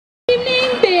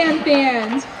right,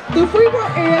 band. The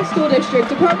Freeport Area School District,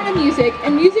 Department of Music,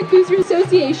 and Music Boosters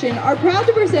Association are proud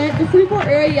to present the Freeport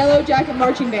Area Yellow Jacket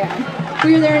Marching Band.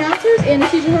 We are their announcers,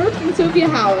 Anastasia Herbst and Sophia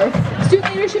Hauer.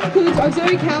 Student leadership includes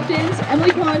auxiliary captains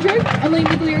Emily Quandrick, Emily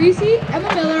Migliarisi,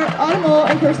 Emma Miller, Autumn Mole,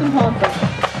 and Kirsten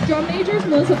Pomfret. Drum majors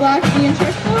Melissa Black and Ian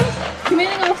Trespass.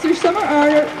 Commanding officers Summer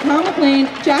Arter, Tom McLean,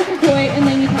 Jack McCoy, and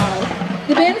Lainey Powell.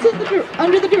 The band is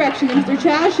under the direction of Mr.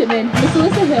 Chad Shipman, Miss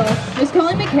Alyssa Hill, Miss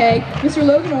Colleen McKay, Mr.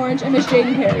 Logan Orange, and Miss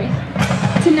Jaden Perry.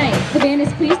 Tonight, the band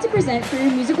is pleased to present for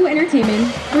your musical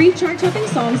entertainment 3 chart-topping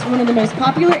songs from one of the most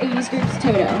popular 80s groups,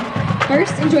 Toto.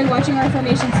 First, enjoy watching our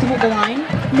formations to hold the line.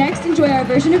 Next, enjoy our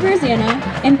version of Rosanna.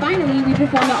 And finally, we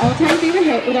perform the all-time favorite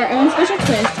hit with our own special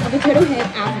twist of the Toto hit,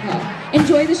 Africa.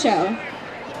 Enjoy the show.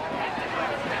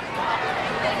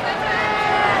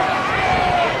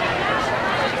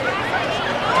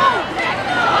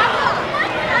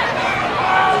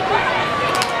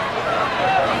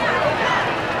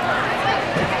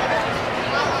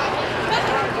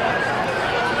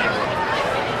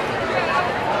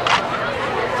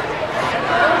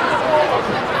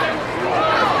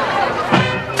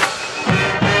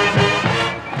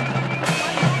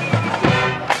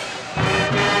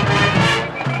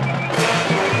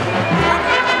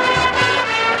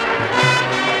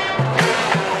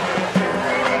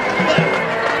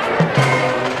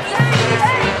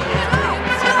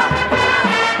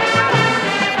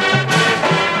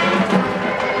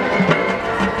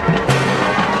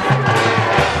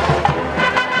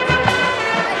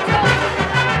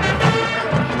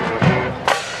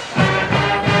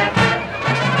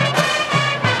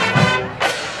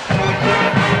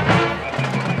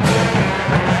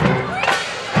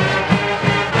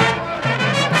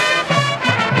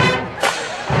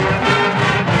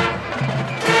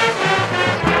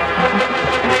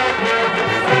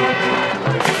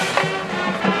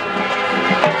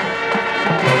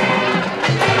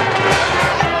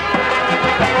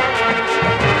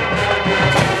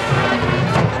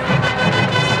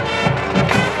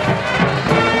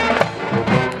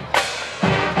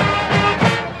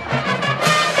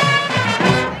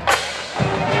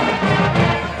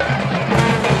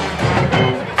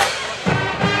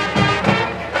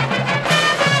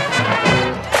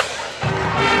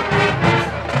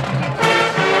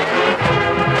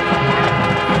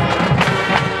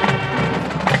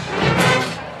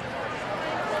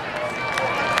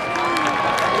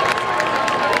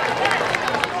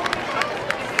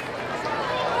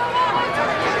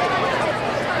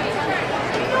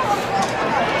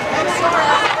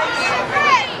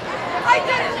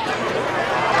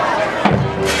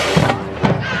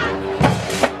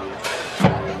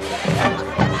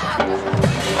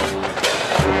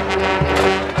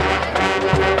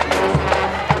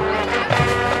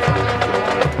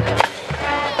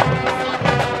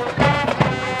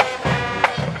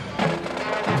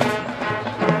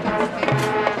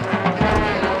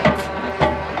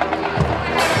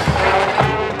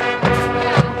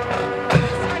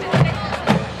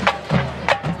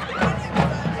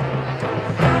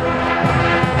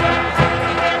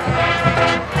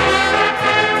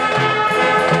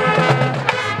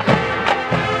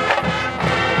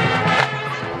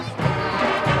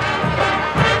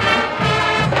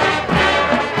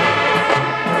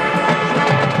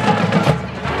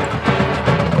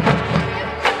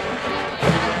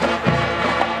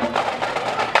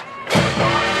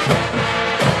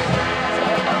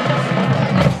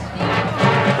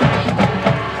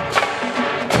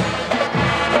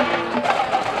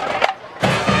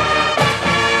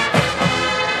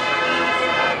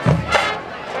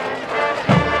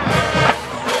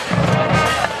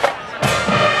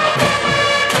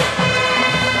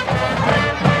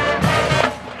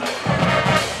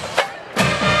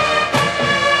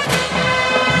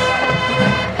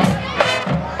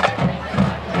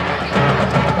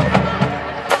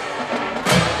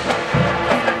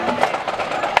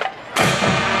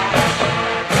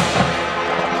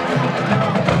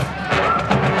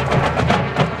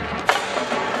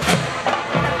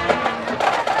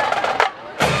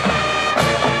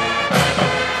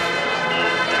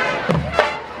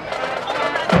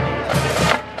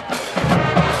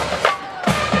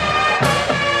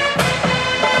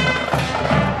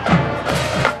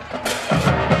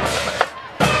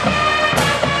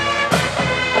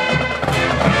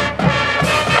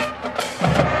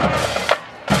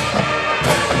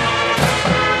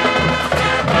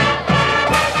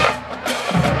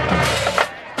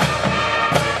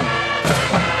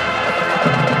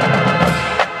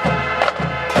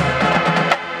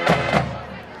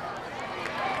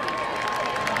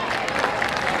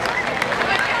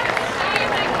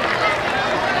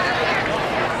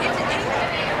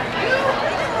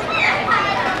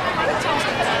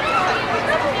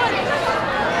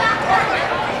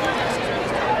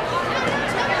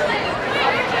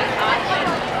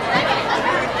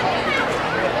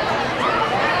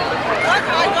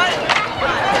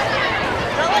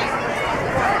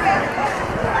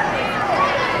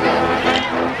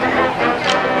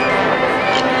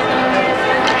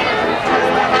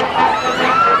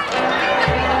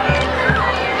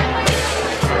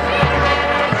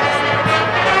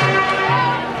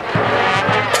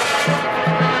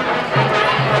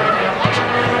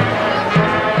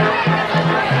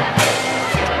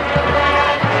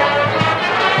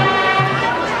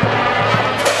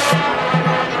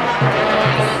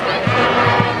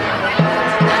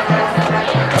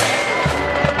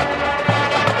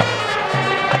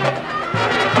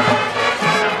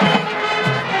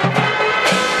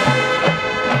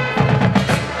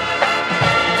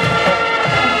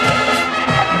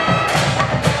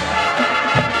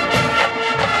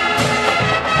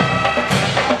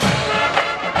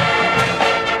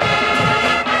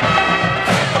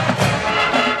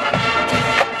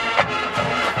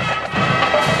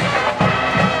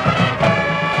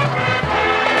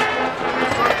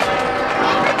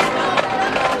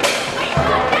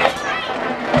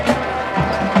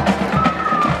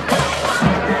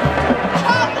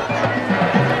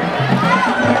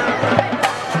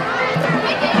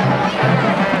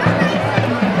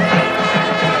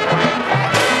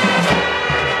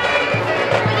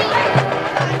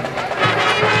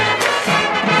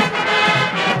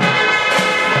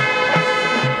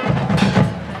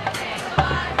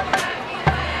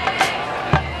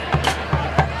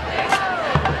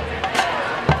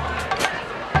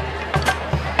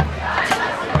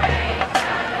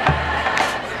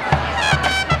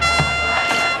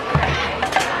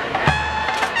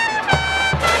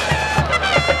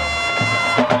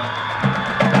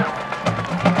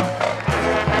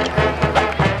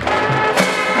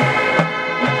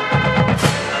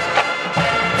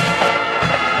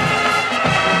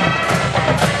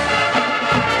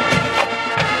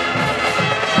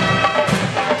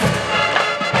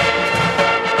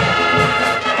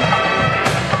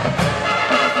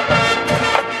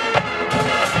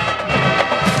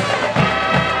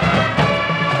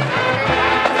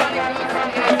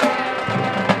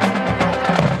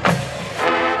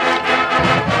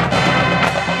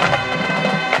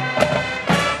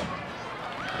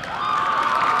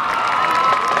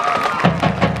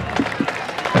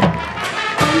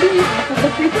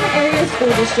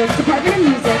 District, Department of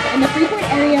Music, and the Freeport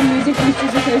Area Music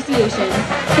Boosters Association,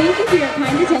 thank you for your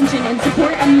kind attention and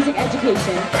support of music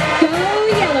education. Go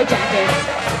Yellow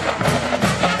Jackets!